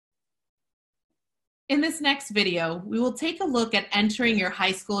In this next video, we will take a look at entering your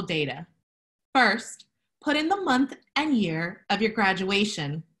high school data. First, put in the month and year of your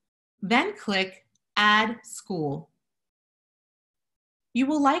graduation, then click Add School. You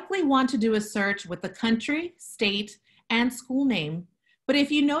will likely want to do a search with the country, state, and school name, but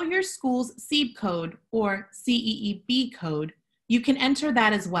if you know your school's CEEB code or CEEB code, you can enter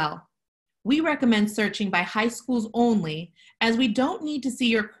that as well. We recommend searching by high schools only, as we don't need to see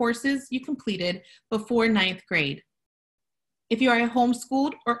your courses you completed before 9th grade. If you are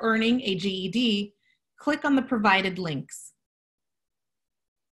homeschooled or earning a GED, click on the provided links.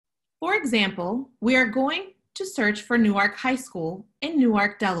 For example, we are going to search for Newark High School in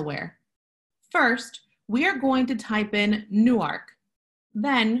Newark, Delaware. First, we are going to type in Newark,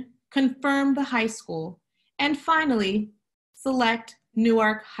 then confirm the high school, and finally, select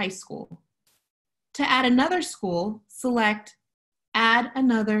Newark High School. To add another school, select Add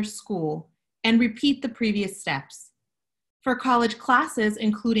Another School and repeat the previous steps. For college classes,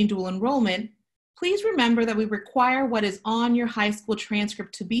 including dual enrollment, please remember that we require what is on your high school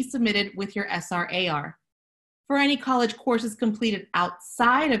transcript to be submitted with your SRAR. For any college courses completed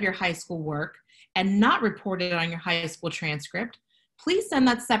outside of your high school work and not reported on your high school transcript, please send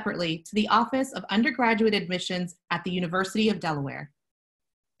that separately to the Office of Undergraduate Admissions at the University of Delaware.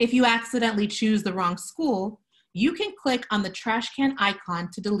 If you accidentally choose the wrong school, you can click on the trash can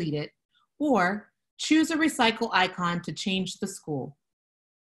icon to delete it, or choose a recycle icon to change the school.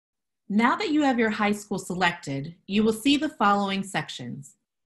 Now that you have your high school selected, you will see the following sections: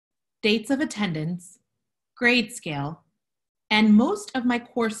 dates of attendance, grade scale, and most of my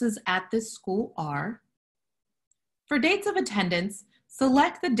courses at this school are. For dates of attendance,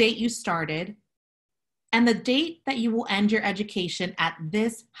 select the date you started and the date that you will end your education at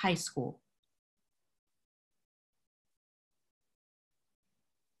this high school.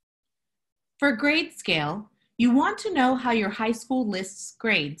 For grade scale, you want to know how your high school lists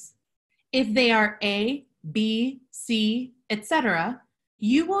grades. If they are A, B, C, etc.,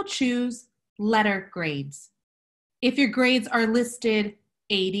 you will choose letter grades. If your grades are listed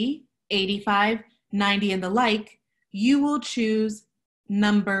 80, 85, 90, and the like, you will choose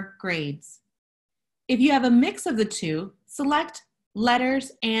number grades. If you have a mix of the two, select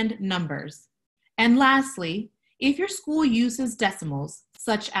letters and numbers. And lastly, if your school uses decimals,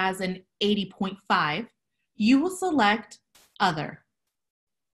 such as an 80.5, you will select Other.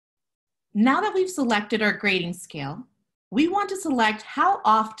 Now that we've selected our grading scale, we want to select how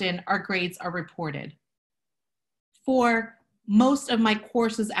often our grades are reported. For most of my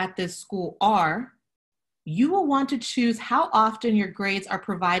courses at this school are, you will want to choose how often your grades are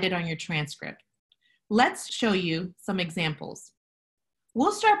provided on your transcript. Let's show you some examples.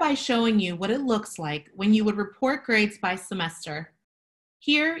 We'll start by showing you what it looks like when you would report grades by semester.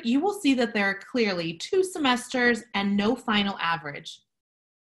 Here, you will see that there are clearly 2 semesters and no final average.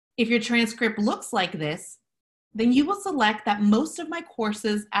 If your transcript looks like this, then you will select that most of my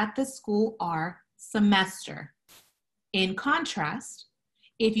courses at this school are semester. In contrast,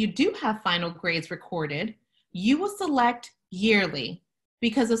 if you do have final grades recorded, you will select yearly,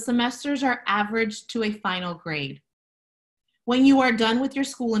 because the semesters are averaged to a final grade. When you are done with your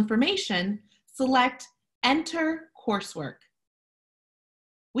school information, select Enter Coursework.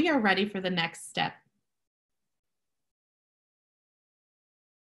 We are ready for the next step.